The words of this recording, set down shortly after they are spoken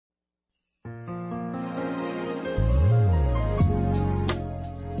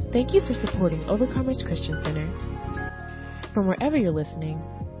Thank you for supporting Overcomers Christian Center. From wherever you're listening,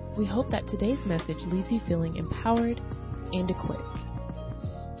 we hope that today's message leaves you feeling empowered and equipped.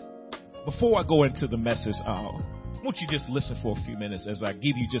 Before I go into the message, I want you to just listen for a few minutes as I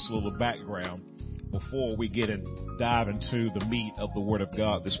give you just a little background before we get and dive into the meat of the Word of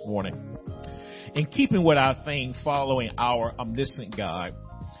God this morning. In keeping with our theme, following our omniscient God,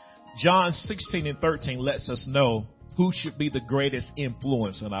 John 16 and 13 lets us know who should be the greatest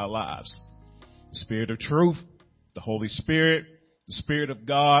influence in our lives. The Spirit of truth, the Holy Spirit, the Spirit of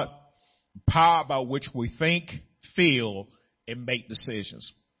God, the power by which we think, feel, and make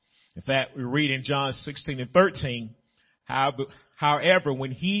decisions. In fact, we read in John 16 and 13, however,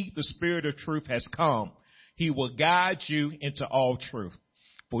 when He, the Spirit of truth, has come, He will guide you into all truth.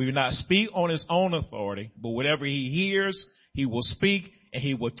 For He will not speak on His own authority, but whatever He hears, He will speak, and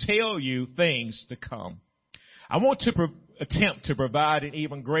He will tell you things to come. I want to attempt to provide an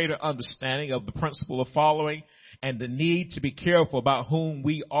even greater understanding of the principle of following and the need to be careful about whom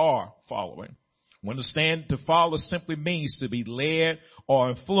we are following. We understand to follow simply means to be led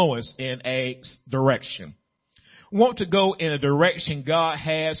or influenced in a direction. We want to go in a direction God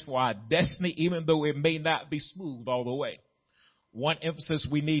has for our destiny, even though it may not be smooth all the way. One emphasis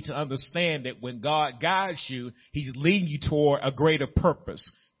we need to understand that when God guides you, He's leading you toward a greater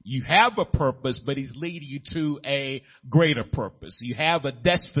purpose. You have a purpose, but He's leading you to a greater purpose. You have a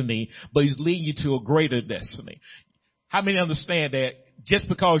destiny, but He's leading you to a greater destiny. How many understand that just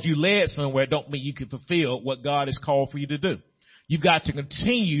because you led somewhere don't mean you can fulfill what God has called for you to do? You've got to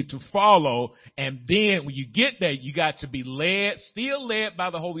continue to follow, and then when you get there, you got to be led, still led by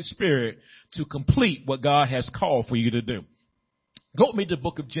the Holy Spirit to complete what God has called for you to do. Go with me to the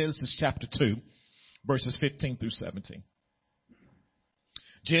book of Genesis chapter 2, verses 15 through 17.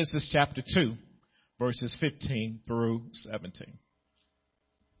 Genesis chapter 2, verses 15 through 17.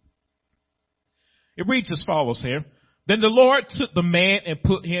 It reads as follows here. Then the Lord took the man and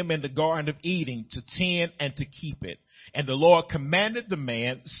put him in the Garden of Eden to tend and to keep it. And the Lord commanded the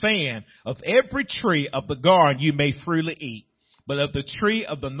man, saying, of every tree of the garden you may freely eat, but of the tree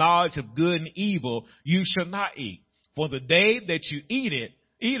of the knowledge of good and evil you shall not eat. For the day that you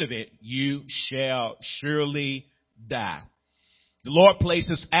eat of it, you shall surely die. The Lord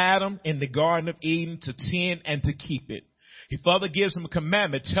places Adam in the Garden of Eden to tend and to keep it. He further gives him a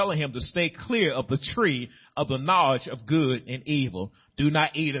commandment telling him to stay clear of the tree of the knowledge of good and evil. Do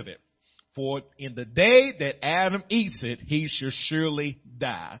not eat of it. For in the day that Adam eats it, he shall surely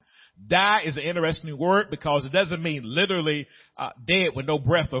die. Die is an interesting word because it doesn't mean literally dead with no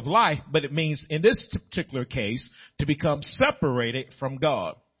breath of life, but it means in this particular case to become separated from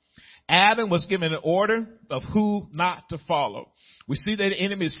God. Adam was given an order of who not to follow. We see that the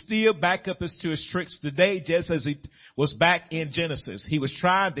enemy is still back up to his tricks today, just as he was back in Genesis. He was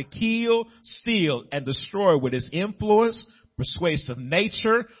trying to kill, steal, and destroy with his influence, persuasive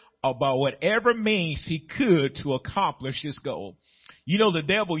nature, or by whatever means he could to accomplish his goal. You know, the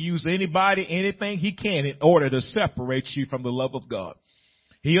devil uses anybody, anything he can in order to separate you from the love of God.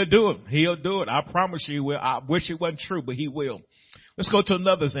 He'll do it. He'll do it. I promise you he will. I wish it wasn't true, but he will. Let's go to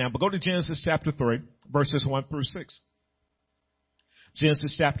another example. Go to Genesis chapter 3, verses 1 through 6.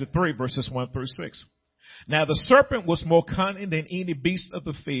 Genesis chapter 3, verses 1 through 6. Now the serpent was more cunning than any beast of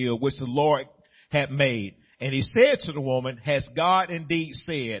the field which the Lord had made. And he said to the woman, has God indeed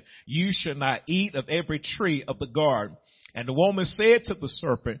said, you shall not eat of every tree of the garden? And the woman said to the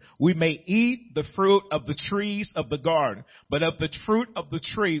serpent, we may eat the fruit of the trees of the garden, but of the fruit of the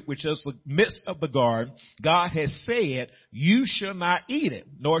tree which is the midst of the garden, God has said, you shall not eat it,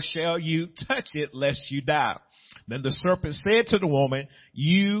 nor shall you touch it, lest you die. Then the serpent said to the woman,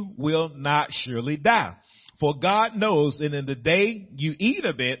 you will not surely die. For God knows that in the day you eat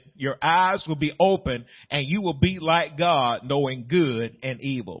of it, your eyes will be open and you will be like God, knowing good and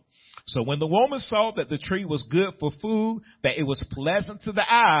evil. So when the woman saw that the tree was good for food, that it was pleasant to the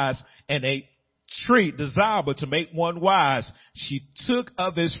eyes, and a tree desirable to make one wise, she took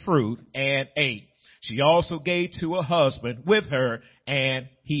of its fruit and ate. She also gave to her husband with her, and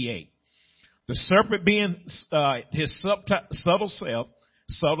he ate. The serpent being his subtle self,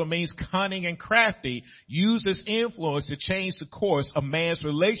 subtle means cunning and crafty, uses influence to change the course of man's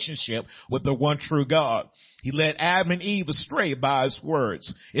relationship with the one true God. He led Adam and Eve astray by his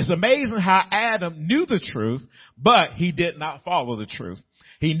words. It's amazing how Adam knew the truth, but he did not follow the truth.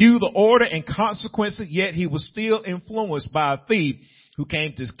 He knew the order and consequences, yet he was still influenced by a thief who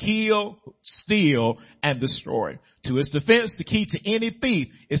came to kill, steal, and destroy. To his defense, the key to any thief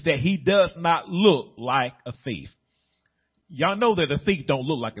is that he does not look like a thief. Y'all know that a thief don't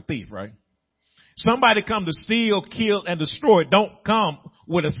look like a thief, right? Somebody come to steal, kill, and destroy don't come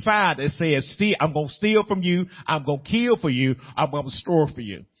with a sign that says, steal, I'm going to steal from you. I'm going to kill for you. I'm going to store for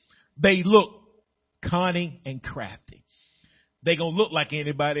you. They look cunning and crafty. They're going to look like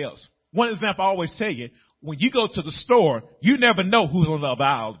anybody else. One example I always tell you, when you go to the store, you never know who's on the other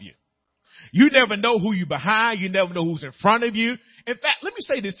aisle of you. You never know who you're behind. You never know who's in front of you. In fact, let me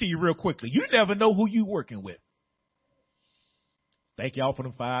say this to you real quickly. You never know who you're working with. Thank y'all for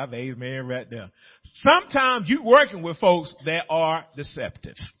the 5 A's, man, right there. Sometimes you're working with folks that are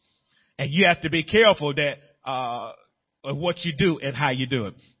deceptive. And you have to be careful that of what you do and how you do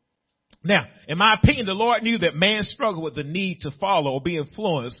it. Now, in my opinion, the Lord knew that man struggled with the need to follow or be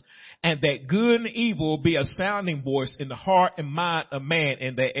influenced, and that good and evil will be a sounding voice in the heart and mind of man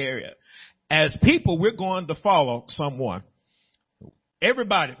in that area. As people, we're going to follow someone.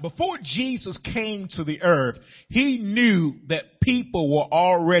 Everybody, before Jesus came to the earth, he knew that people were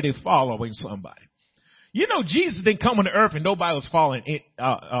already following somebody. You know, Jesus didn't come on the earth and nobody was following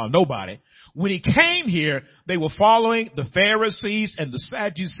nobody. When he came here, they were following the Pharisees and the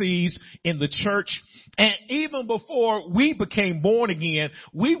Sadducees in the church. And even before we became born again,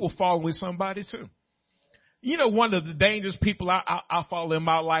 we were following somebody too. You know, one of the dangerous people I followed in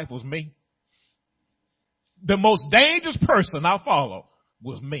my life was me. The most dangerous person I followed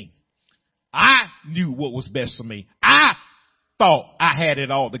was me. I knew what was best for me. I thought I had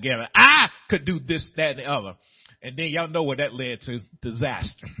it all together. I could do this, that, and the other. And then y'all know what that led to.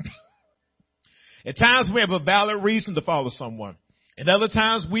 Disaster. At times we have a valid reason to follow someone. And other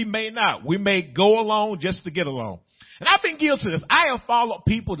times we may not. We may go along just to get along. And I've been guilty of this. I have followed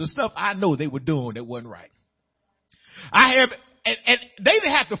people to stuff I know they were doing that wasn't right. I have, and they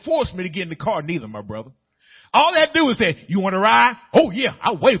didn't have to force me to get in the car neither, my brother. All they had to do was say, you want to ride? Oh yeah,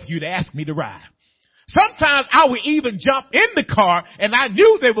 I'll wait for you to ask me to ride. Sometimes I would even jump in the car and I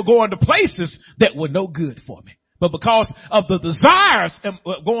knew they were going to places that were no good for me. But because of the desires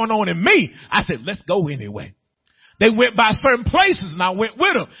going on in me, I said, let's go anyway. They went by certain places and I went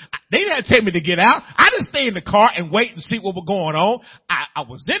with them. They didn't tell me to get out. I didn't stay in the car and wait and see what was going on. I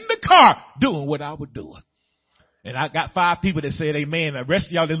was in the car doing what I was doing. And I got 5 people that said amen. The rest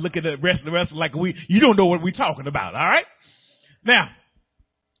of y'all that look at the rest like you don't know what we're talking about. All right. Now,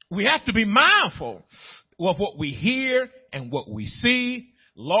 we have to be mindful of what we hear and what we see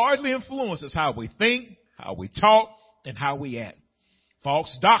largely influences how we think, how we talk, and how we act.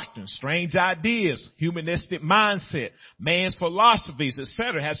 False doctrines, strange ideas, humanistic mindset, man's philosophies,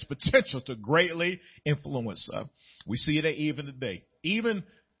 etc., has potential to greatly influence us. We see that even today. Even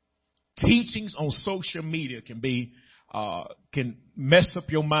teachings on social media can mess up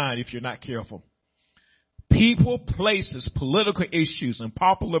your mind if you're not careful. People, places, political issues, and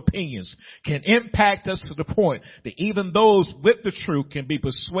popular opinions can impact us to the point that even those with the truth can be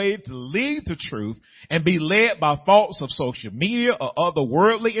persuaded to leave the truth and be led by thoughts of social media or other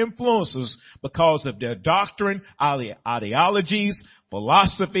worldly influences because of their doctrine, ideologies,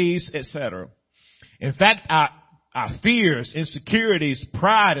 philosophies, etc. In fact, our fears, insecurities,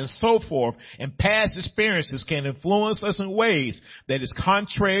 pride, and so forth, and past experiences can influence us in ways that is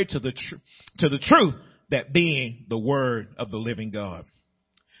contrary to the truth, that being the word of the living God.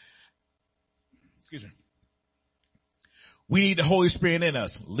 Excuse me. We need the Holy Spirit in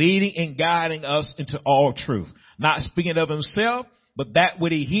us, leading and guiding us into all truth. Not speaking of himself, but that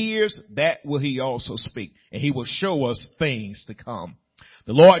what he hears, that will he also speak. And he will show us things to come.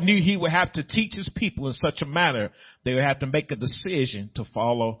 The Lord knew he would have to teach his people in such a manner they would have to make a decision to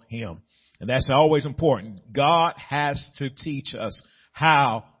follow him. And that's always important. God has to teach us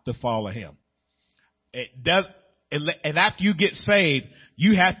how to follow him. And after you get saved,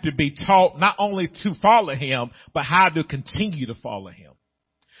 you have to be taught not only to follow him, but how to continue to follow him.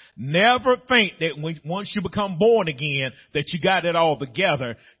 Never think that once you become born again that you got it all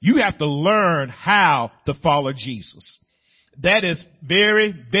together. You have to learn how to follow Jesus. That is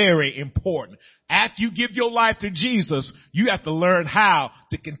very, very important. After you give your life to Jesus, you have to learn how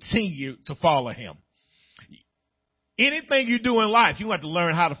to continue to follow him. Anything you do in life, you have to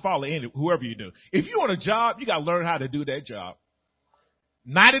learn how to follow whoever you do. If you want a job, you got to learn how to do that job.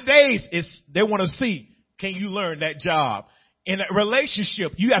 90 days they want to see, can you learn that job? In a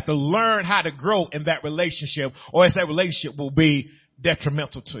relationship, you have to learn how to grow in that relationship, or else that relationship will be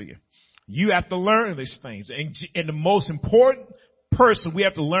detrimental to you. You have to learn these things. And the most important person we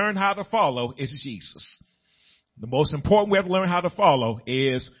have to learn how to follow is Jesus. The most important we have to learn how to follow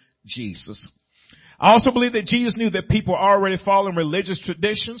is Jesus. I also believe that Jesus knew that people are already following religious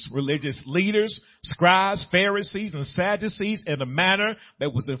traditions, religious leaders, scribes, Pharisees, and Sadducees in a manner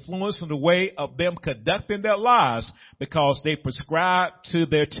that was influencing the way of them conducting their lives because they prescribe to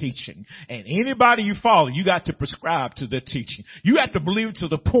their teaching. And anybody you follow, you got to prescribe to their teaching. You have to believe it to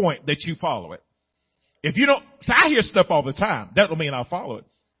the point that you follow it. If you don't, so I hear stuff all the time. That don't mean I'll follow it.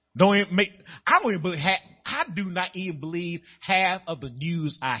 I do not even believe half of the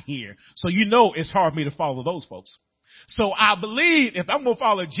news I hear. So you know it's hard for me to follow those folks. So I believe if I'm going to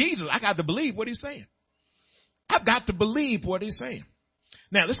follow Jesus, I got to believe what he's saying. I've got to believe what he's saying.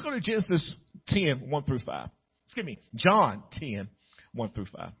 Now let's go to Genesis 10, 1 through 5. Excuse me, John 10, 1 through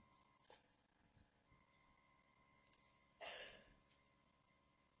 5.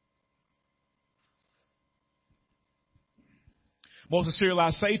 Most sincerely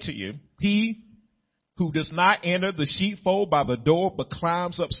I say to you, he who does not enter the sheepfold by the door, but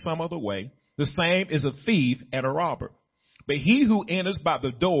climbs up some other way, the same is a thief and a robber. But he who enters by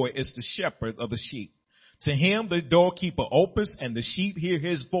the door is the shepherd of the sheep. To him the doorkeeper opens, and the sheep hear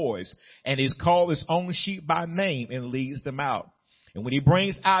his voice, and is called his own sheep by name, and leads them out. And when he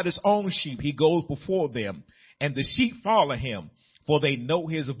brings out his own sheep, he goes before them, and the sheep follow him, for they know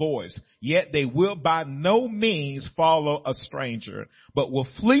his voice. Yet they will by no means follow a stranger, but will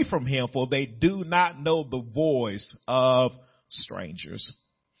flee from him, for they do not know the voice of strangers.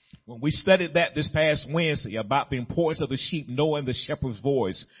 When we studied that this past Wednesday about the importance of the sheep knowing the shepherd's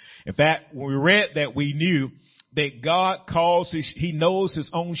voice. In fact, when we read that, we knew that God he knows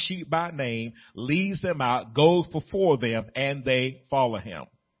his own sheep by name, leads them out, goes before them, and they follow him.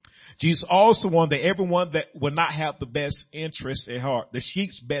 Jesus also wanted that everyone that would not have the best interest at heart, the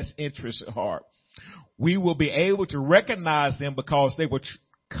sheep's best interest at heart. We will be able to recognize them because they would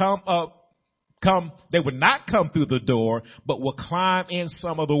they would not come through the door, but will climb in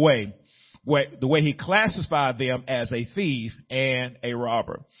some other way, the way he classified them as a thief and a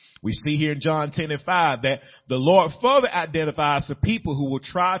robber. We see here in John 10 and 5 that the Lord further identifies the people who will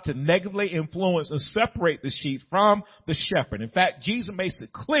try to negatively influence and separate the sheep from the shepherd. In fact, Jesus makes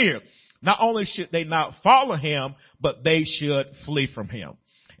it clear, not only should they not follow him, but they should flee from him.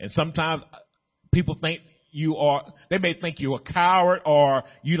 And sometimes people think they may think you're a coward or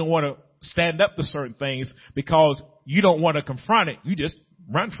you don't want to stand up to certain things because you don't want to confront it. You just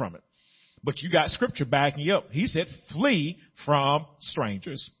run from it. But you got scripture backing you up. He said, flee from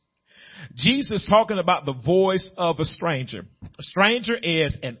strangers. Jesus talking about the voice of a stranger. A stranger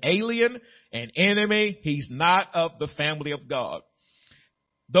is an alien, an enemy. He's not of the family of God.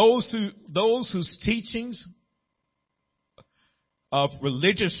 Those whose teachings of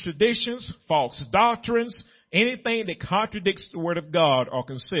religious traditions, false doctrines, anything that contradicts the word of God are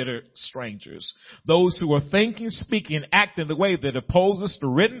considered strangers. Those who are thinking, speaking, acting the way that opposes the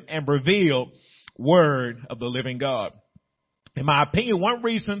written and revealed word of the living God. In my opinion, one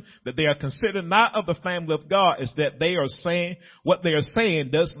reason that they are considered not of the family of God is that what they are saying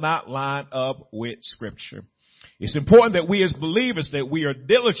does not line up with scripture. It's important that we as believers, that we are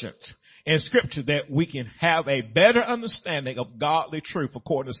diligent in scripture, that we can have a better understanding of godly truth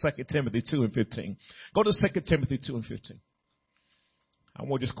according to 2 Timothy 2 and 15. Go to 2 Timothy 2 and 15. I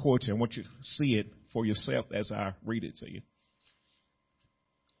want to just quote you. I want you to see it for yourself as I read it to you.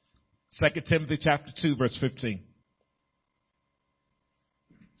 2 Timothy chapter 2 verse 15.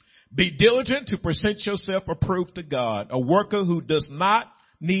 Be diligent to present yourself approved to God, a worker who does not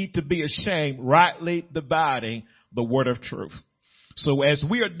need to be ashamed, rightly dividing the word of truth. So as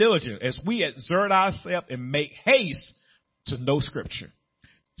we are diligent, as we exert ourselves and make haste to know scripture.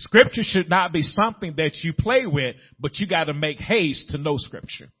 Scripture should not be something that you play with, but you got to make haste to know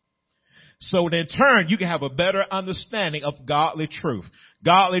scripture. So in turn, you can have a better understanding of godly truth.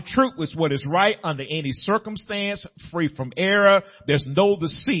 Godly truth is what is right under any circumstance, free from error. There's no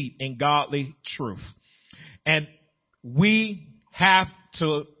deceit in godly truth. And we have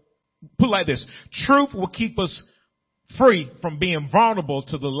to put it like this. Truth will keep us free from being vulnerable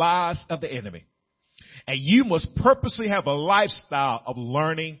to the lies of the enemy. And you must purposely have a lifestyle of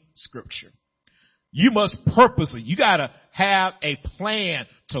learning scripture. You must purposely, you got to have a plan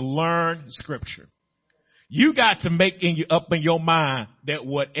to learn scripture. You got to make up in your mind that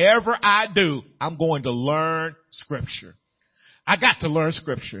whatever I do, I'm going to learn scripture. I got to learn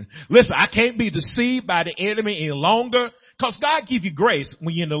scripture. Listen, I can't be deceived by the enemy any longer because God gives you grace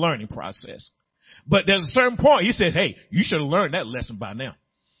when you're in the learning process. But there's a certain point he said, hey, you should have learned that lesson by now.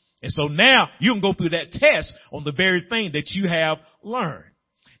 And so now you can go through that test on the very thing that you have learned.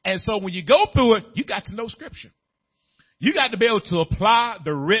 And so when you go through it, you got to know scripture. You got to be able to apply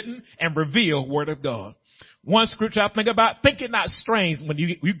the written and revealed word of God. One scripture I think about, think it not strange when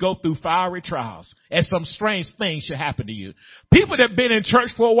you go through fiery trials and some strange things should happen to you. People that have been in church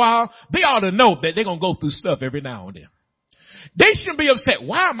for a while, they ought to know that they're going to go through stuff every now and then. They shouldn't be upset.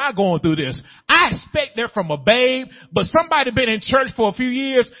 Why am I going through this? I expect that from a babe, but somebody been in church for a few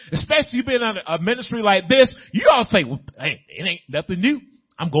years, especially you been in a ministry like this, you all say, well, hey, it ain't nothing new.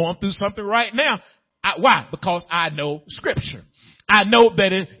 I'm going through something right now. Why? Because I know scripture. I know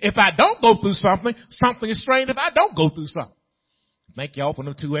that if I don't go through something, something is strange if I don't go through something. Thank y'all for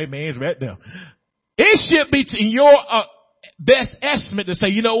them 2 amens right there. It should be in your best estimate to say,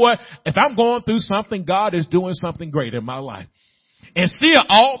 you know what? If I'm going through something, God is doing something great in my life. And still,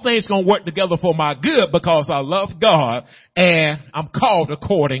 all things going to work together for my good because I love God and I'm called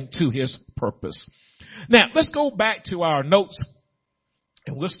according to his purpose. Now, let's go back to our notes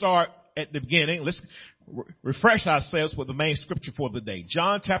and we'll start at the beginning. Let's refresh ourselves with the main scripture for the day.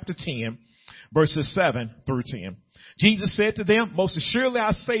 John chapter 10, verses 7 through 10. Jesus said to them, most assuredly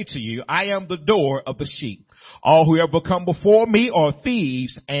I say to you, I am the door of the sheep. All who ever come before me are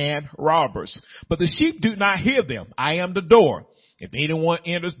thieves and robbers, but the sheep do not hear them. I am the door. If anyone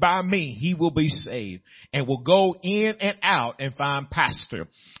enters by me, he will be saved and will go in and out and find pasture.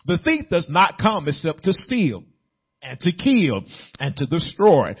 The thief does not come except to steal and to kill and to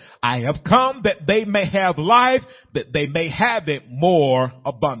destroy. I have come that they may have life, that they may have it more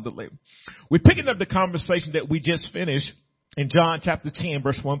abundantly. We're picking up the conversation that we just finished in John chapter 10,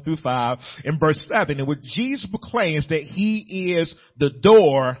 verse 1 through 5, in verse 7, in which Jesus proclaims that he is the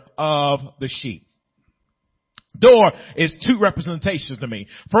door of the sheep. Door is two representations to me.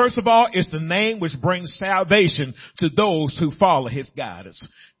 First of all, it's the name which brings salvation to those who follow his guidance.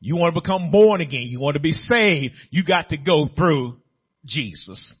 You want to become born again. You want to be saved. You got to go through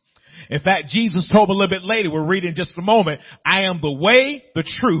Jesus. In fact, Jesus told a little bit later, we'll read in just a moment, I am the way, the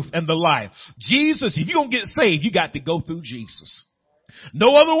truth, and the life. Jesus, if you're going to get saved, you got to go through Jesus.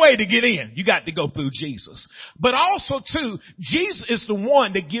 No other way to get in. You got to go through Jesus. But also too, Jesus is the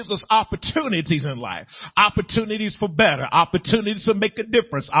one that gives us opportunities in life. Opportunities for better. Opportunities to make a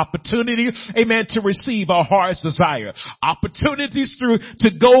difference. Opportunities, amen, to receive our heart's desire. Opportunities to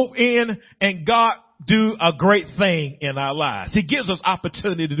go in and God do a great thing in our lives. He gives us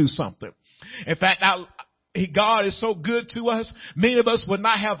opportunity to do something. In fact, God is so good to us. Many of us would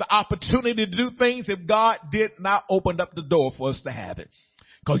not have the opportunity to do things if God did not open up the door for us to have it.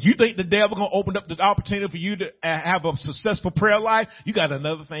 Because you think the devil going to open up the opportunity for you to have a successful prayer life, you got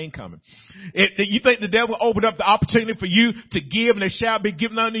another thing coming. If you think the devil will open up the opportunity for you to give and it shall be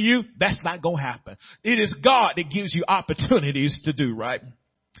given unto you, that's not going to happen. It is God that gives you opportunities to do right.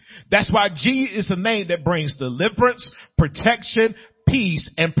 That's why Jesus is a name that brings deliverance, protection, peace,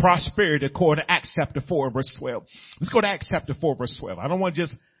 and prosperity according to Acts chapter 4 verse 12. Let's go to Acts chapter 4 verse 12. I want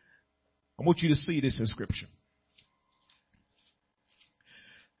you to see this in scripture.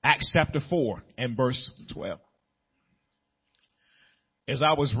 Acts chapter 4 and verse 12. As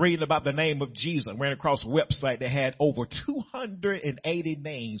I was reading about the name of Jesus, I ran across a website that had over 280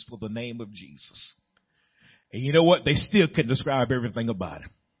 names for the name of Jesus. And you know what? They still couldn't describe everything about it.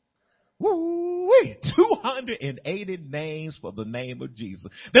 Woo-wee, 280 names for the name of Jesus.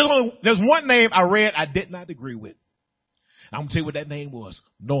 There's one name I read I did not agree with. I'm going to tell you what that name was.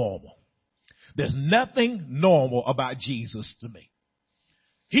 Normal. There's nothing normal about Jesus to me.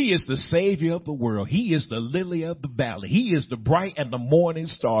 He is the Savior of the world. He is the lily of the valley. He is the bright and the morning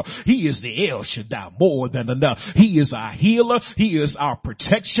star. He is the El Shaddai, more than enough. He is our healer. He is our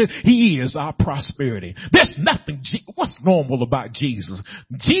protection. He is our prosperity. There's nothing. What's normal about Jesus?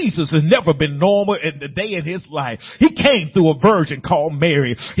 Jesus has never been normal in the day in his life. He came through a virgin called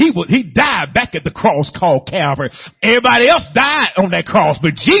Mary. He died back at the cross called Calvary. Everybody else died on that cross,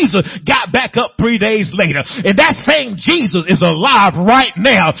 but Jesus got back up 3 days later. And that same Jesus is alive right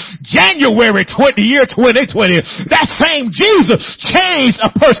now. January 20, year 2020, that same Jesus changed a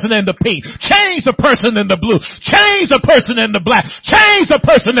person in the pink, changed a person in the blue, changed a person in the black, changed a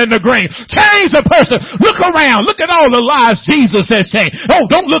person in the green, changed a person. Look around. Look at all the lives Jesus has changed. Oh,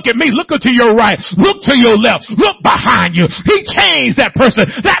 don't look at me. Look to your right. Look to your left. Look behind you. He changed that person.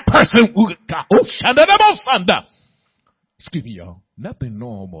 That person. Excuse me, y'all. Nothing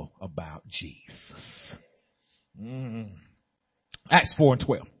normal about Jesus. Acts 4 and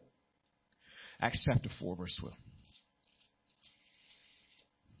 12. Acts chapter 4 verse 12.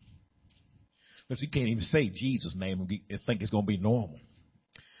 Because you can't even say Jesus' name and think it's going to be normal.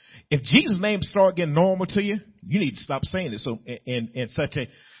 If Jesus' name start getting normal to you, you need to stop saying it so in such a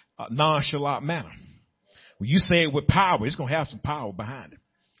nonchalant manner. When you say it with power, it's going to have some power behind it.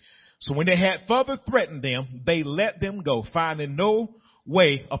 So when they had further threatened them, they let them go, finding no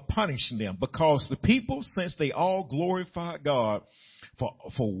way of punishing them, because the people, since they all glorified God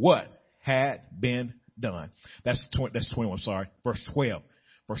for what had been done. That's 21, sorry. Verse 12.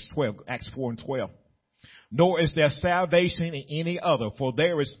 Verse 12, Acts 4 and 12. Nor is there salvation in any other, for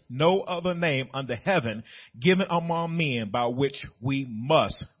there is no other name under heaven given among men by which we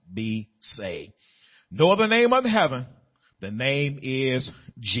must be saved. No other name under heaven. The name is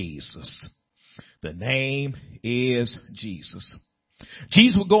Jesus. The name is Jesus.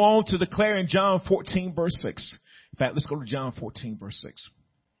 Jesus will go on to declare in John 14 verse 6. In fact, let's go to John 14 verse 6.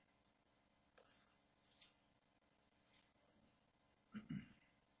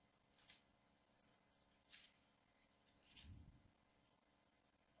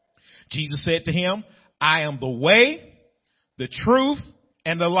 Jesus said to him, I am the way, the truth,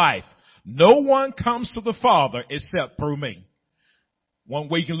 and the life. No one comes to the Father except through me. One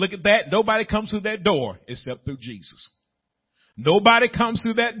way you can look at that, nobody comes through that door except through Jesus. Nobody comes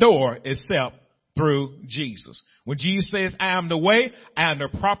through that door except through Jesus. When Jesus says, I am the way, I am the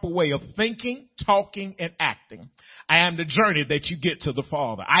proper way of thinking, talking, and acting. I am the journey that you get to the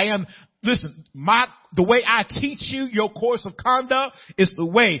Father. The way I teach you your course of conduct is the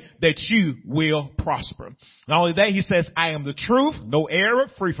way that you will prosper. Not only that, he says, I am the truth, no error,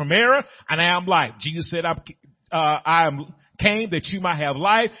 free from error, and I am life. Jesus said, I came that you might have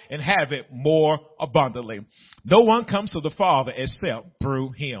life and have it more abundantly. No one comes to the Father except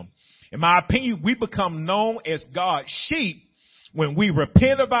through him. In my opinion, we become known as God's sheep when we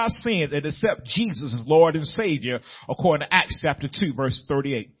repent of our sins and accept Jesus as Lord and Savior, according to Acts chapter 2, verse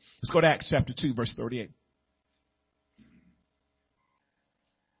 38. Let's go to Acts chapter 2, verse 38.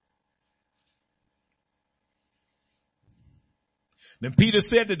 Then Peter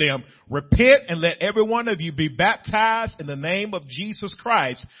said to them, repent and let every one of you be baptized in the name of Jesus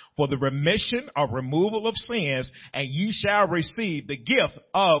Christ for the remission or removal of sins, and you shall receive the gift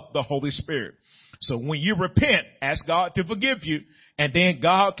of the Holy Spirit. So when you repent, ask God to forgive you, and then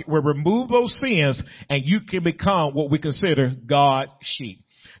God will remove those sins, and you can become what we consider God's sheep.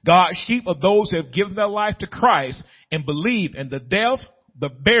 God's sheep are those who have given their life to Christ and believe in the death, the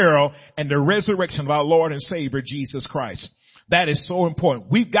burial, and the resurrection of our Lord and Savior, Jesus Christ. That is so important.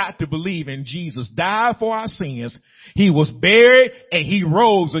 We've got to believe in Jesus died for our sins. He was buried and he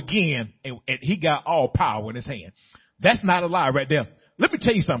rose again, and he got all power in his hand. That's not a lie right there. Let me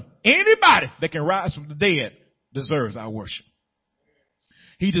tell you something. Anybody that can rise from the dead deserves our worship.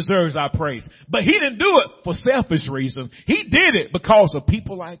 He deserves our praise. But he didn't do it for selfish reasons. He did it because of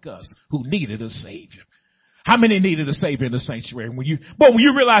people like us who needed a Savior. How many needed a Savior in the sanctuary? When you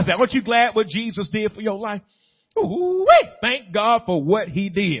realize that, aren't you glad what Jesus did for your life? Ooh-wee. Thank God for what he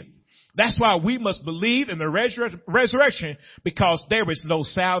did. That's why we must believe in the resurrection, because there is no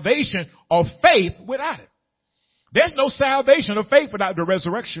salvation or faith without it. There's no salvation or faith without the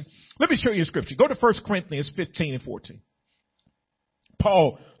resurrection. Let me show you a scripture. Go to 1 Corinthians 15 and 14.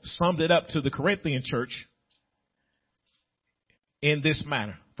 Paul summed it up to the Corinthian church in this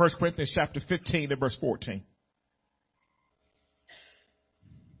manner. 1 Corinthians chapter 15 and verse 14.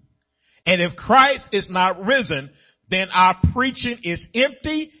 And if Christ is not risen, then our preaching is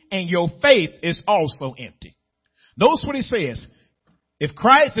empty and your faith is also empty. Notice what he says. If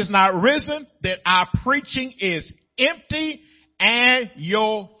Christ is not risen, then our preaching is empty and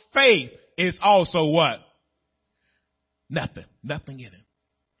your faith is also what? Nothing. Nothing in it.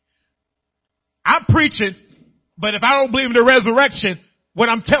 I'm preaching, but if I don't believe in the resurrection, what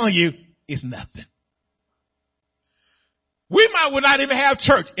I'm telling you is nothing. We might well not even have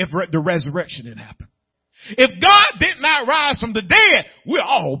church if the resurrection didn't happen. If God did not rise from the dead, we'll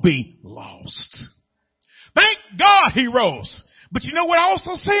all be lost. Thank God he rose. But you know what I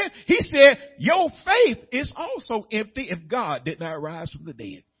also said? He said, your faith is also empty if God did not rise from the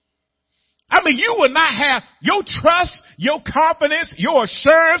dead. I mean, you will not have your trust, your confidence, your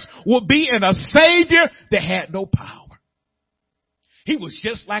assurance will be in a Savior that had no power. He was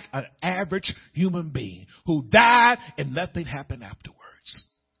just like an average human being who died and nothing happened afterwards.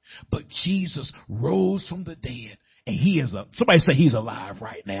 But Jesus rose from the dead, and somebody say he's alive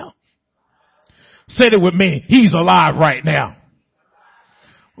right now. Say it with me. He's alive right now.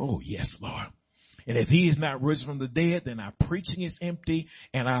 Oh, yes, Lord. And if he is not risen from the dead, then our preaching is empty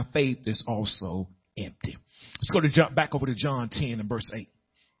and our faith is also empty. Let's jump back over to John 10 and verse 8.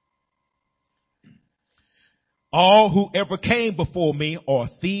 All who ever came before me are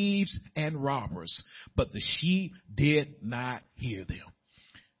thieves and robbers, but the sheep did not hear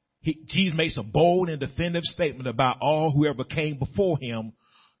them. Jesus makes a bold and definitive statement about all who ever came before him.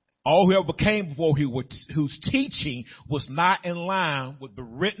 All who ever came before him whose teaching was not in line with the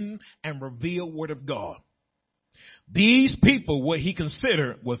written and revealed word of God. These people, what he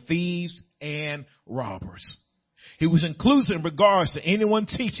considered, were thieves and robbers. He was inclusive in regards to anyone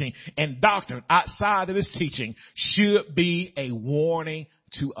teaching, and doctrine outside of his teaching should be a warning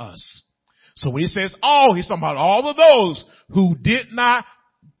to us. So when he says all, he's talking about all of those who did not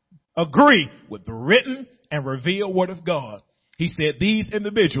agree with the written and revealed word of God. He said these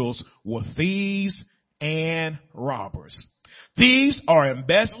individuals were thieves and robbers. Thieves are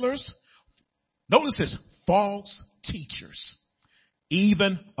embezzlers. Notice this, false teachers,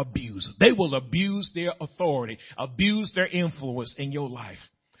 even abusers. They will abuse their authority, abuse their influence in your life.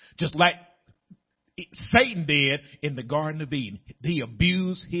 Just like Satan did in the Garden of Eden. He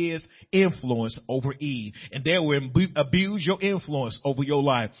abused his influence over Eve, and they will abuse your influence over your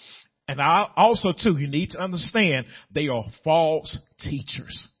life. And also too, you need to understand they are false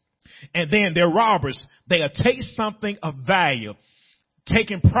teachers. And then they're robbers. They'll take something of value,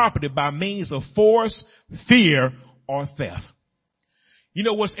 taking property by means of force, fear, or theft. You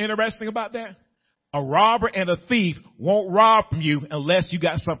know what's interesting about that? A robber and a thief won't rob from you unless you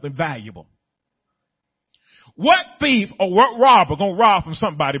got something valuable. What thief or what robber gonna rob from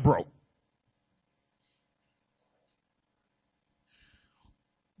somebody broke?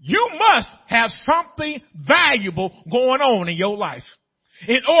 You must have something valuable going on in your life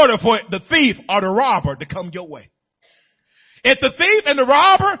in order for the thief or the robber to come your way. If the thief and the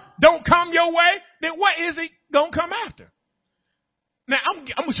robber don't come your way, then what is he going to come after? Now, I'm going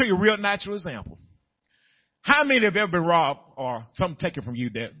to show you a real natural example. How many have ever been robbed or something taken from you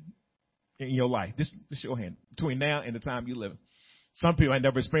that in your life? Just show your hand. Between now and the time you live. Some people ain't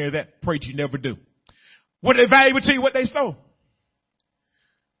never experienced that. Pray that you never do. What they valuable to you, what they stole?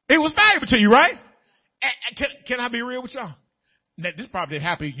 It was valuable to you, right? Can I be real with y'all? Now, this probably didn't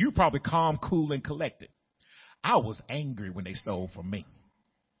happen. You probably calm, cool, and collected. I was angry when they stole from me.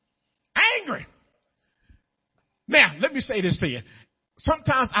 Angry. Now, let me say this to you.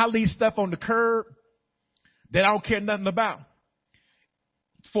 Sometimes I leave stuff on the curb that I don't care nothing about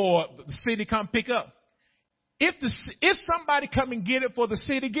for the city to come pick up. If somebody come and get it for the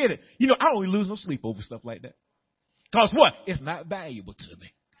city, get it. You know, I don't lose no sleep over stuff like that. Because what? It's not valuable to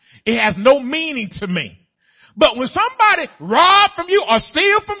me. It has no meaning to me. But when somebody rob from you or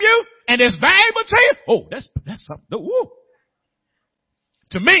steal from you and it's valuable to you, oh, that's something. Woo.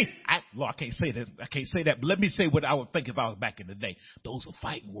 To me, I can't say that. I can't say that. But let me say what I would think if I was back in the day. Those are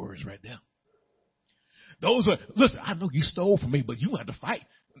fighting words right there. Listen, I know you stole from me, but you have to fight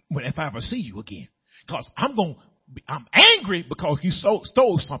if I ever see you again. Because I'm angry because you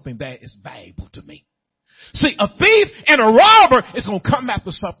stole something that is valuable to me. See, a thief and a robber is going to come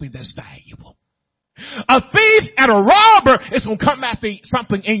after something that's valuable. A thief and a robber is going to come after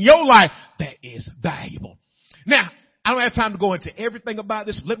something in your life that is valuable. Now, I don't have time to go into everything about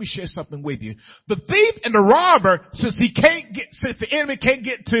this. But let me share something with you. The thief and the robber, since the enemy can't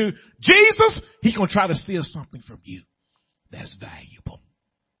get to Jesus, he's going to try to steal something from you that's valuable.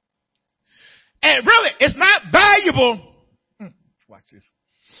 And really, it's not valuable. Watch this.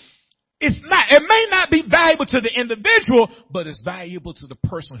 It may not be valuable to the individual, but it's valuable to the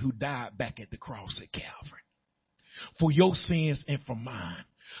person who died back at the cross at Calvary for your sins and for mine.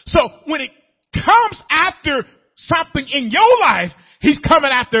 So when it comes after something in your life, he's coming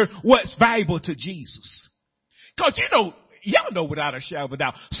after what's valuable to Jesus. Because y'all know without a shadow of a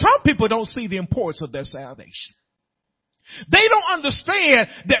doubt, some people don't see the importance of their salvation. They don't understand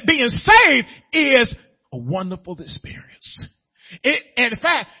that being saved is a wonderful experience. And in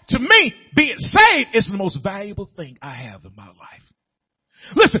fact, to me, being saved is the most valuable thing I have in my life.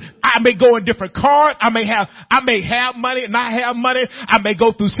 Listen, I may go in different cars. I may have money and not have money. I may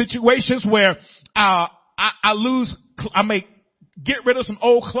go through situations where I may get rid of some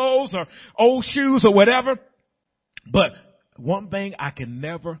old clothes or old shoes or whatever. But one thing I can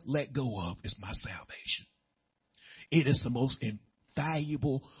never let go of is my salvation. It is the most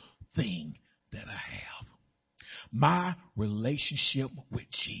invaluable thing that I have. My relationship with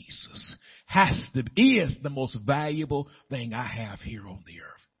Jesus is the most valuable thing I have here on the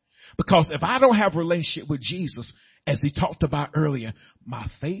earth. Because if I don't have a relationship with Jesus, as he talked about earlier, my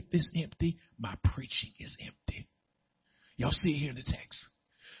faith is empty, my preaching is empty. Y'all see it here in the text.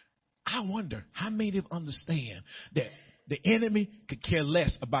 I wonder how many of you understand that the enemy could care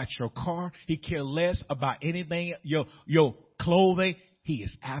less about your car. He cares less about anything, your clothing. He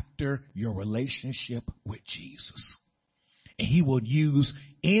is after your relationship with Jesus. And he will use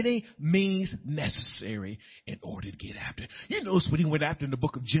any means necessary in order to get after it. You notice when he went after in the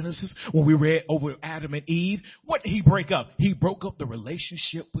book of Genesis, when we read over Adam and Eve, what did he break up? He broke up the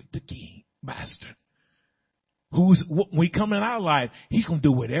relationship with the king, master. when he come in our life, he's going to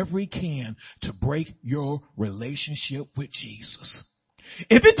do whatever he can to break your relationship with Jesus.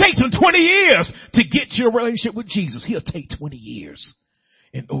 If it takes him 20 years to get your relationship with Jesus, he'll take 20 years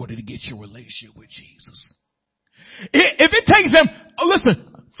in order to get your relationship with Jesus. If it takes him,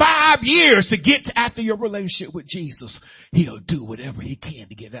 5 years to get after your relationship with Jesus, he'll do whatever he can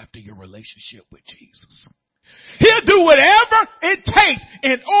to get after your relationship with Jesus. He'll do whatever it takes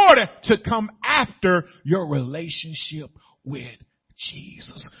in order to come after your relationship with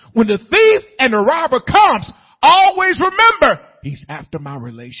Jesus. When the thief and the robber comes, always remember, he's after my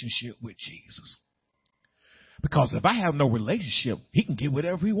relationship with Jesus. Because if I have no relationship, he can get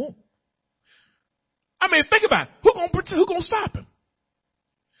whatever he wants. I mean, think about it. Who gonna stop him?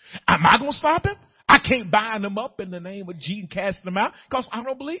 Am I gonna stop him? I can't bind him up in the name of Jesus and cast him out because I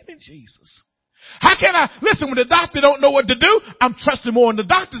don't believe in Jesus. How can I, when the doctor don't know what to do, I'm trusting more in the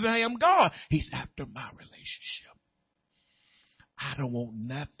doctors than I am God. He's after my relationship. I don't want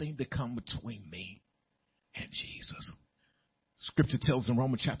nothing to come between me and Jesus. Scripture tells in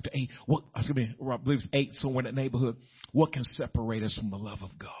Romans chapter 8, I believe it's 8, somewhere in that neighborhood, what can separate us from the love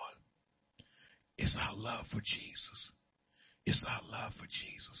of God? It's our love for Jesus. It's our love for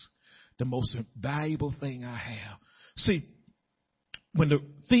Jesus. The most valuable thing I have. See, when the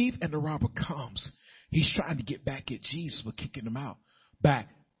thief and the robber comes, he's trying to get back at Jesus for kicking him out back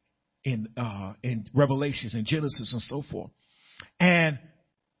in Revelations and Genesis and so forth. And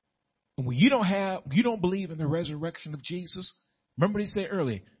when you don't believe in the resurrection of Jesus, remember what he said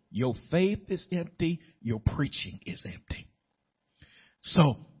earlier, your faith is empty, your preaching is empty.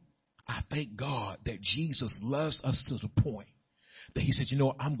 So I thank God that Jesus loves us to the point that he said,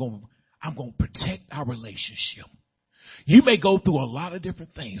 I'm going to protect our relationship. You may go through a lot of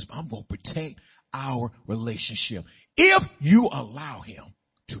different things, but I'm going to protect our relationship if you allow him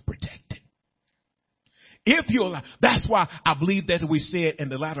to protect it. That's why I believe that we said in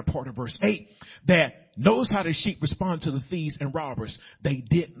the latter part of verse 8 that notice how the sheep respond to the thieves and robbers. They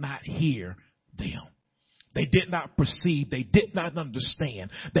did not hear them. They did not perceive. They did not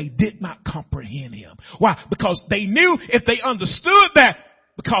understand. They did not comprehend him. Why? Because they knew if they understood that,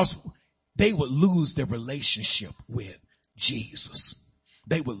 because they would lose their relationship with Jesus.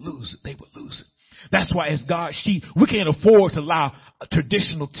 They would lose it. They would lose it. That's why as God's sheep, we can't afford to allow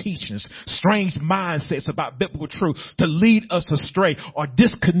traditional teachings, strange mindsets about biblical truth to lead us astray or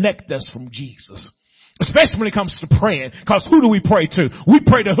disconnect us from Jesus. Especially when it comes to praying. Because who do we pray to? We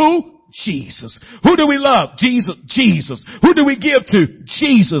pray to who? Jesus. Who do we love? Jesus. Jesus. Who do we give to?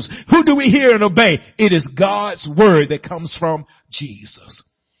 Jesus. Who do we hear and obey? It is God's word that comes from Jesus.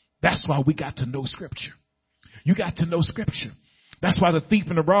 That's why we got to know Scripture. You got to know Scripture. That's why the thief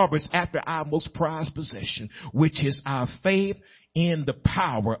and the robber is after our most prized possession, which is our faith in the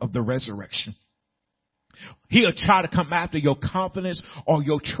power of the resurrection. He'll try to come after your confidence or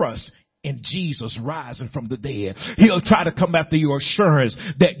your trust in Jesus rising from the dead. He'll try to come after your assurance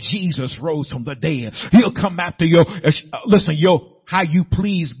that Jesus rose from the dead. He'll come after how you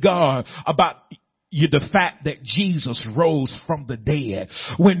please God about the fact that Jesus rose from the dead.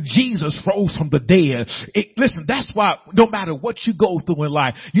 When Jesus rose from the dead, that's why no matter what you go through in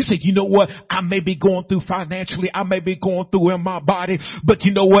life, you say, you know what? I may be going through financially. I may be going through in my body. But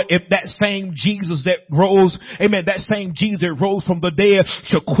you know what? If that same Jesus that rose, that same Jesus that rose from the dead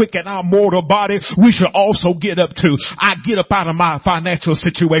shall quicken our mortal body, we should also get up too. I get up out of my financial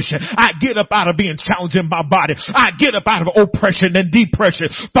situation. I get up out of being challenged in my body. I get up out of oppression and depression,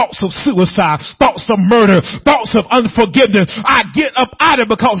 thoughts of suicide, thoughts of murder, thoughts of unforgiveness. I get up out of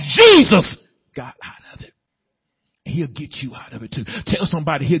it because Jesus got out of it. And he'll get you out of it too. Tell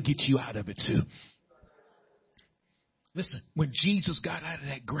somebody he'll get you out of it too. Listen, when Jesus got out of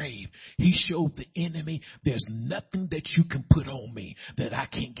that grave, he showed the enemy there's nothing that you can put on me that I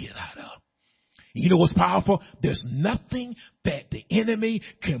can't get out of. You know what's powerful? There's nothing that the enemy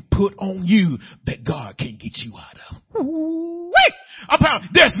can put on you that God can't get you out of.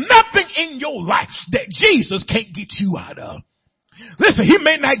 There's nothing in your life that Jesus can't get you out of. Listen, he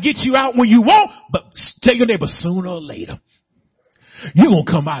may not get you out when you want, but tell your neighbor sooner or later, you're going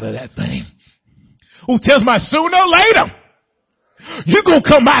to come out of that thing. Who tells my sooner or later, you're going to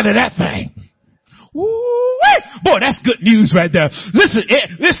come out of that thing. Boy, that's good news right there.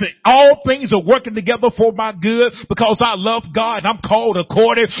 Listen, all things are working together for my good because I love God and I'm called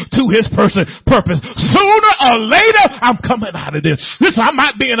according to his purpose. Sooner or later, I'm coming out of this. Listen, I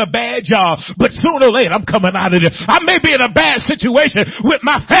might be in a bad job, but sooner or later, I'm coming out of this. I may be in a bad situation with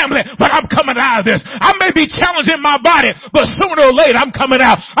my family, but I'm coming out of this. I may be challenged in my body, but sooner or later, I'm coming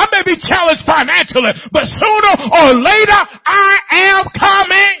out. I may be challenged financially, but sooner or later, I am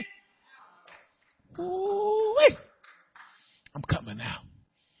coming.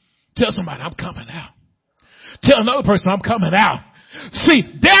 Tell somebody, I'm coming out. Tell another person, I'm coming out. See,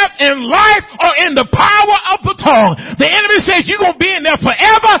 death and life are in the power of the tongue. The enemy says you're going to be in there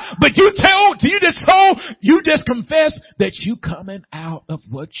forever, but you just confess that you coming out of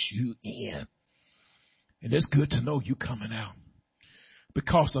what you in. And it's good to know you coming out.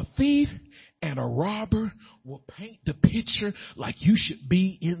 Because a thief and a robber will paint the picture like you should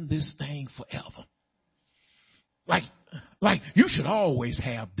be in this thing forever. Like you should always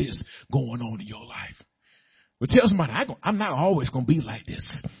have this going on in your life. But tell somebody, I'm not always going to be like this.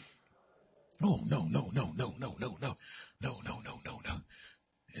 Oh, no.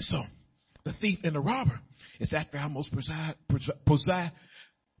 And so the thief and the robber is after our most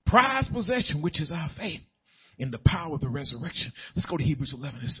prized possession, which is our faith in the power of the resurrection. Let's go to Hebrews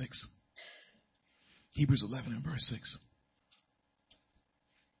 11 and 6. Hebrews 11 and verse 6.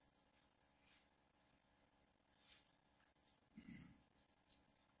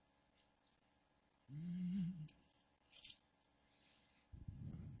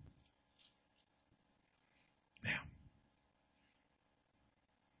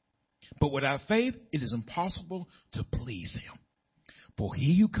 But without faith, it is impossible to please him. For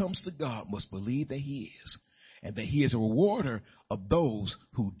he who comes to God must believe that he is, and that he is a rewarder of those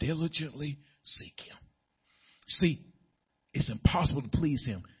who diligently seek him. See, it's impossible to please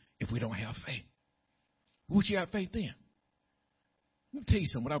him if we don't have faith. Would you have faith then? Let me tell you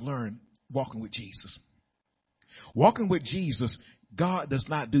something, what I've learned walking with Jesus. Walking with Jesus, God does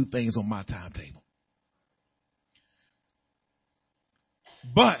not do things on my timetable.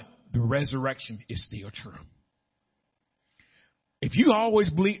 But the resurrection is still true. If you always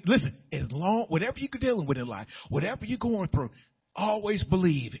believe, listen, whatever you're dealing with in life, whatever you're going through, always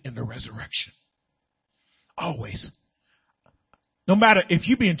believe in the resurrection. Always. No matter if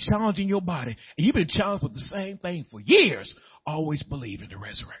you've been challenging your body and you've been challenged with the same thing for years, always believe in the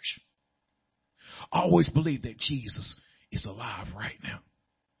resurrection. Always believe that Jesus is alive right now.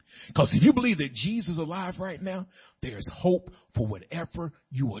 Because if you believe that Jesus is alive right now, there's hope for whatever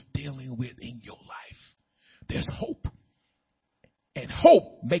you are dealing with in your life. There's hope. And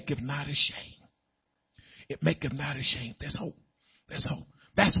hope maketh not ashamed. It maketh not ashamed. There's hope. There's hope.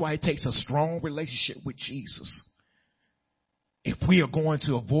 That's why it takes a strong relationship with Jesus. If we are going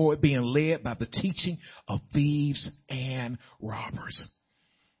to avoid being led by the teaching of thieves and robbers.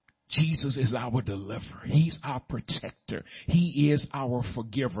 Jesus is our deliverer. He's our protector. He is our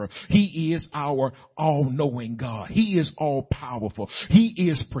forgiver. He is our all-knowing God. He is all-powerful. He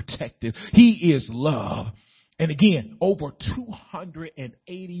is protective. He is love. And again, over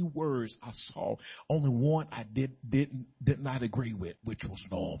 280 words I saw. Only one I did not agree with, which was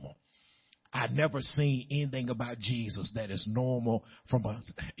normal. I've never seen anything about Jesus that is normal from a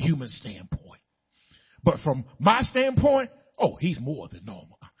human standpoint. But from my standpoint, he's more than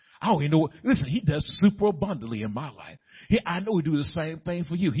normal. I don't even know. Listen, he does super abundantly in my life. I know he do the same thing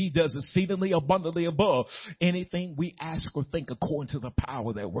for you. He does exceedingly abundantly above anything we ask or think according to the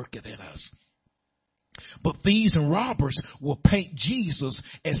power that worketh in us. But thieves and robbers will paint Jesus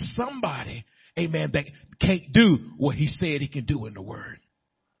as somebody, amen, that can't do what he said he can do in the word.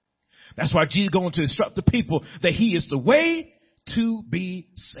 That's why Jesus is going to instruct the people that he is the way to be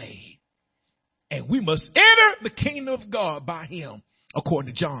saved. And we must enter the kingdom of God by him.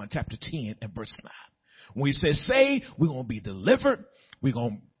 According to John chapter 10 and verse 9. When he says saved, we're going to be delivered, we're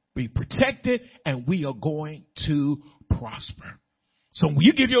going to be protected, and we are going to prosper. So when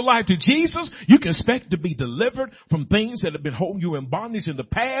you give your life to Jesus, you can expect to be delivered from things that have been holding you in bondage in the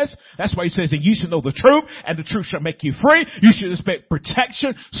past. That's why he says that you should know the truth, and the truth shall make you free. You should expect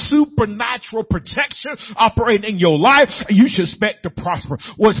protection, supernatural protection operating in your life, and you should expect to prosper.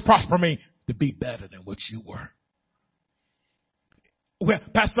 What does prosper mean? To be better than what you were. Well,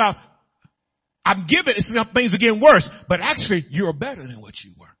 Pastor, I'm giving it, things are getting worse, but actually you're better than what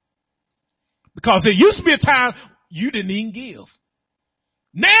you were. Because there used to be a time you didn't even give.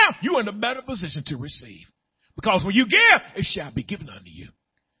 Now you're in a better position to receive. Because when you give, it shall be given unto you.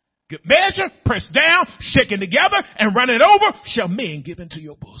 Good measure, pressed down, shaken together, and running over, shall men give into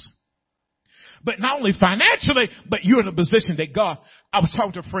your bosom. But not only financially, but you're in a position that God, I was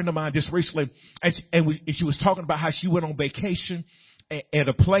talking to a friend of mine just recently, and she was talking about how she went on vacation at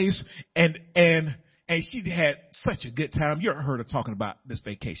a place, and she had such a good time. You ever heard her talking about this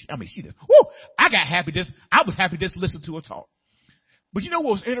vacation? I mean, she did. I was happy just to listen to her talk. But you know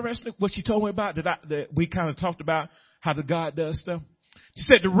what was interesting? What she told me about that we kind of talked about how the God does stuff. She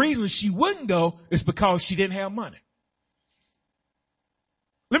said the reason she wouldn't go is because she didn't have money.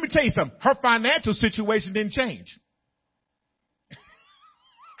 Let me tell you something. Her financial situation didn't change.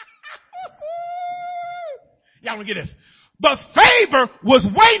 Y'all don't get this. But favor was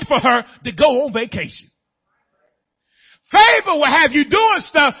waiting for her to go on vacation. Favor will have you doing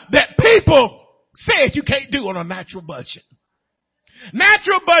stuff that people said you can't do on a natural budget.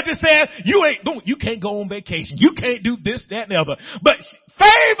 Natural budget says you can't go on vacation. You can't do this, that, and the other. But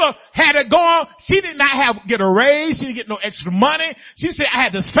favor had to go on. She did not get a raise. She didn't get no extra money. She said, I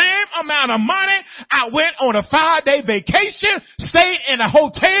had the same amount of money. I went on a 5-day vacation, stayed in a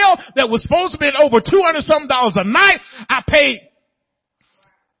hotel that was supposed to be over $200 something a night. I paid.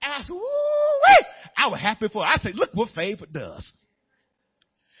 I said, woo-wee. I was happy for her. I said, look what favor does.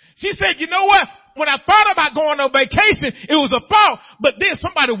 She said, you know what? When I thought about going on vacation, it was a thought, but then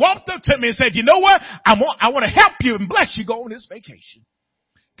somebody walked up to me and said, you know what? I want to help you and bless you go on this vacation.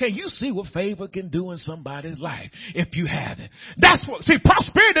 Can you see what favor can do in somebody's life if you have it? That's what, see,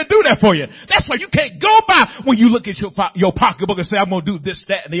 prosperity to do that for you. That's why you can't go by when you look at your pocketbook and say, I'm going to do this,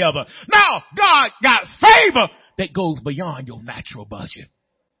 that, and the other. No, God got favor that goes beyond your natural budget.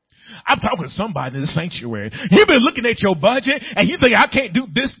 I'm talking to somebody in the sanctuary. You've been looking at your budget and you think, I can't do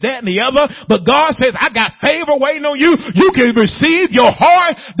this, that, and the other. But God says, I got favor waiting on you. You can receive your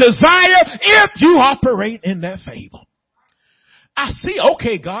heart desire if you operate in that favor. I see,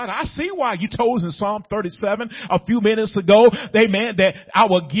 okay, God, I see why you told us in Psalm 37 a few minutes ago, amen, that I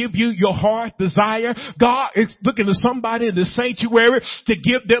will give you your heart desire. God is looking to somebody in the sanctuary to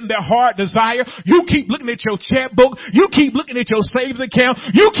give them their heart desire. You keep looking at your checkbook. You keep looking at your savings account.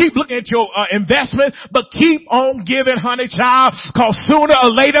 You keep looking at your investment, but keep on giving, honey child, cause sooner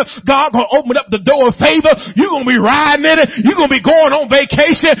or later, God gonna open up the door of favor. You're gonna be riding in it. You're gonna be going on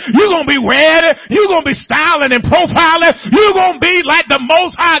vacation. You're gonna be wearing it. You're gonna be styling and profiling. You're gonna be like the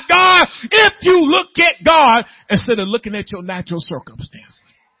Most High God if you look at God instead of looking at your natural circumstances.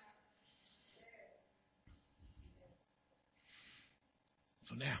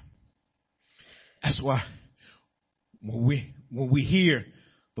 So now, that's why when we hear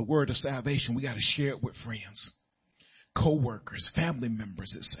the word of salvation, we got to share it with friends, co-workers, family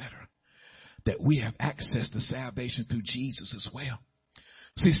members, etc., that we have access to salvation through Jesus as well.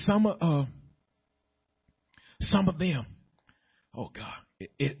 See, some of them, oh God,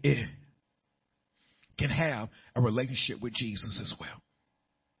 it can have a relationship with Jesus as well.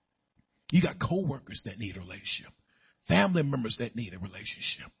 You got co-workers that need a relationship, family members that need a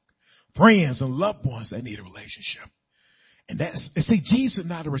relationship, friends and loved ones that need a relationship. And see, Jesus is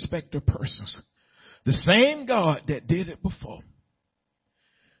not a respecter of persons. The same God that did it before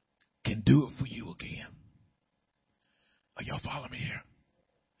can do it for you again. Are y'all following me here?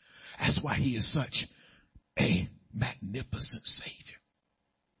 That's why he is such a magnificent Savior.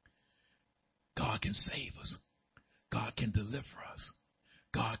 God can save us. God can deliver us.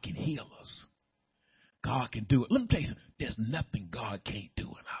 God can heal us. God can do it. Let me tell you something. There's nothing God can't do in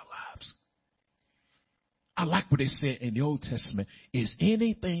our lives. I like what they said in the Old Testament. Is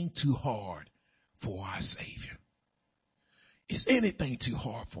anything too hard for our Savior? Is anything too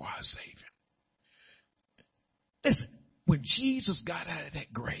hard for our Savior? Listen, when Jesus got out of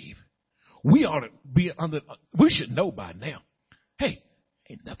that grave, we ought to be we should know by now. Hey,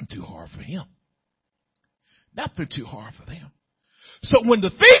 ain't nothing too hard for him. Nothing too hard for them. So when the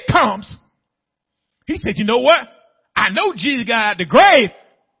thief comes, he said, you know what? I know Jesus got out of the grave,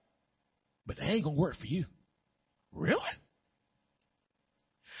 but that ain't going to work for you. Really?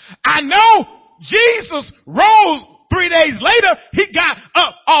 I know Jesus rose 3 days later. He got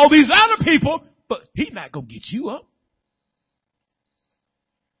up all these other people, but he's not going to get you up.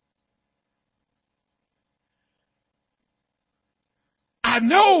 I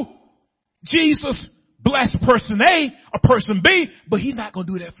know Jesus blessed person A or person B, but he's not going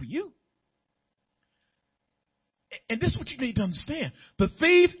to do that for you. And this is what you need to understand. The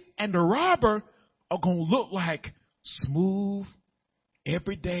thief and the robber are going to look like smooth,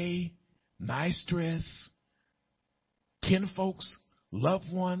 everyday, nice dress, kinfolks,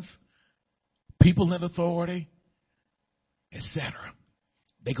 loved ones, people in authority, etc.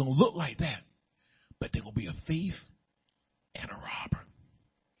 They're going to look like that, but they're going to be a thief and a robber.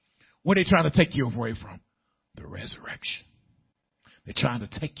 What are they trying to take you away from? The resurrection. They're trying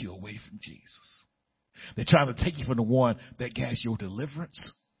to take you away from Jesus. They're trying to take you from the one that has your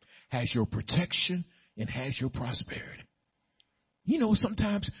deliverance, has your protection, and has your prosperity. You know,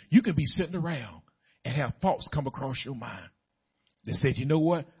 sometimes you can be sitting around and have thoughts come across your mind that said, you know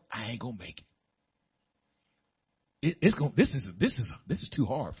what? I ain't going to make it. This is too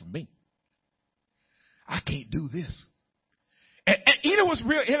hard for me. I can't do this. And you know what's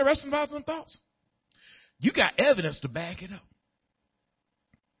real interesting about them thoughts? You got evidence to back it up.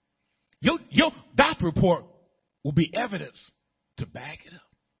 Your doctor report will be evidence to back it up.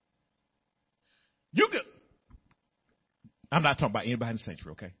 I'm not talking about anybody in the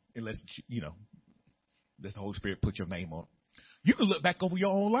sanctuary, okay? Unless, unless the Holy Spirit put your name on it. You can look back over your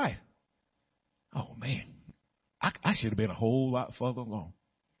own life. Oh, man, I should have been a whole lot further along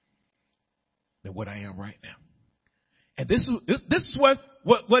than what I am right now. And this is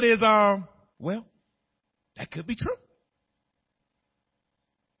what is, well, that could be true.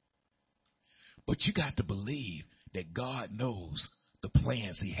 But you got to believe that God knows the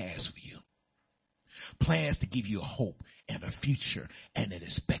plans he has for you. Plans to give you a hope and a future and an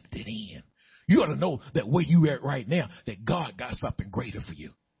expected end. You ought to know that where you at right now, that God got something greater for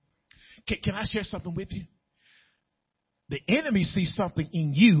you. Can I share something with you? The enemy sees something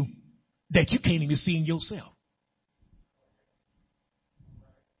in you that you can't even see in yourself.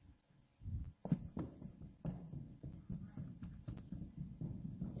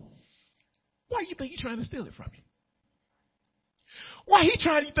 Why do you think he's trying to steal it from you? Why you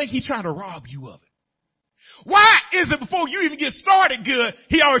think he's trying to rob you of it? Why is it before you even get started good,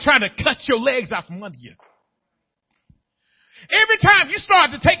 he always trying to cut your legs out from under you? Every time you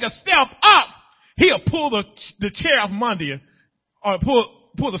start to take a step up, he'll pull the chair off from under you, or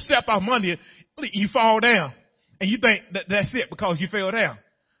pull the step off from under you. You fall down, and you think that's it because you fell down.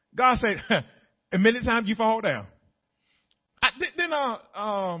 God said, and many times you fall down.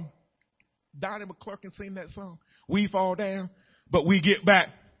 Donnie McClurkin sing that song. We fall down, but we get back.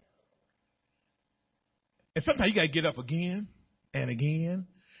 And sometimes you got to get up again and again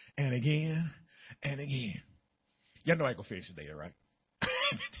and again and again. Y'all know I ain't going to finish today, right?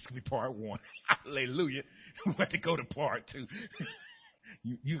 This is going to be part 1. Hallelujah. We have to go to part 2.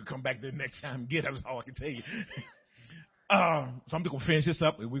 You can come back the next time and get it. That's all I can tell you. So I'm just going to finish this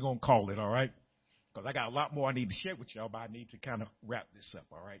up and we're going to call it, all right? Because I got a lot more I need to share with y'all, but I need to kind of wrap this up,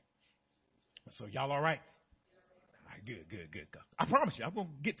 all right? So y'all all right? All right, good. I promise you, I'm going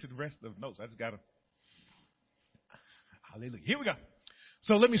to get to the rest of the notes. I just got to. Hallelujah. Here we go.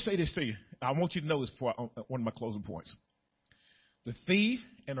 So let me say this to you. I want you to know this for one of my closing points. The thief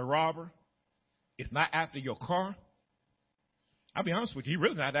and the robber is not after your car. I'll be honest with you. He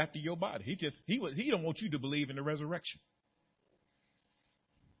really not after your body. He don't want you to believe in the resurrection.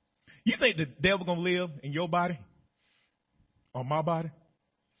 You think the devil going to live in your body or my body?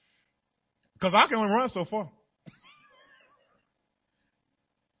 Because I can only run so far.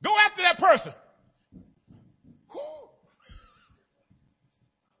 Go after that person.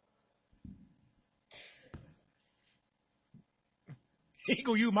 He ain't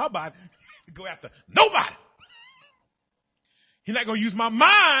going to use my body to go after nobody. He's not going to use my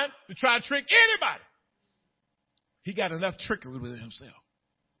mind to try to trick anybody. He got enough trickery with himself.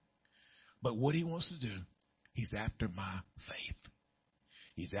 But what he wants to do, he's after my faith.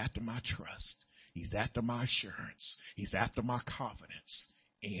 He's after my trust. He's after my assurance. He's after my confidence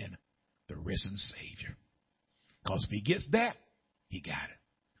in the risen Savior. Because if he gets that, he got it.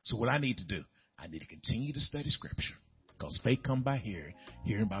 So what I need to do, I need to continue to study Scripture. Because faith comes by hearing,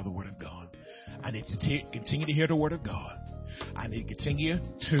 hearing by the Word of God. I need to continue to hear the Word of God. I need to continue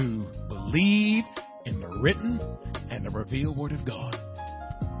to believe in the written and the revealed Word of God.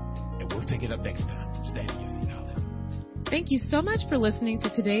 And we'll take it up next time. Stand on your feet. Hallelujah. Thank you so much for listening to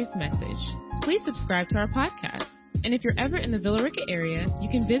today's message. Please subscribe to our podcast. And if you're ever in the Villa Rica area, you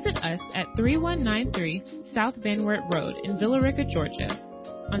can visit us at 3193 South Van Wert Road in Villa Rica, Georgia,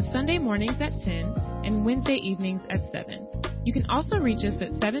 on Sunday mornings at 10 and Wednesday evenings at 7. You can also reach us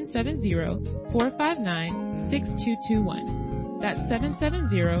at 770-459-6221. That's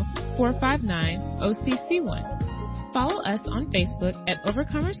 770-459-OCC1. Follow us on Facebook at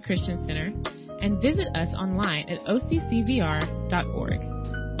Overcomers Christian Center and visit us online at occvr.org.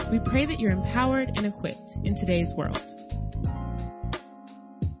 We pray that you're empowered and equipped in today's world.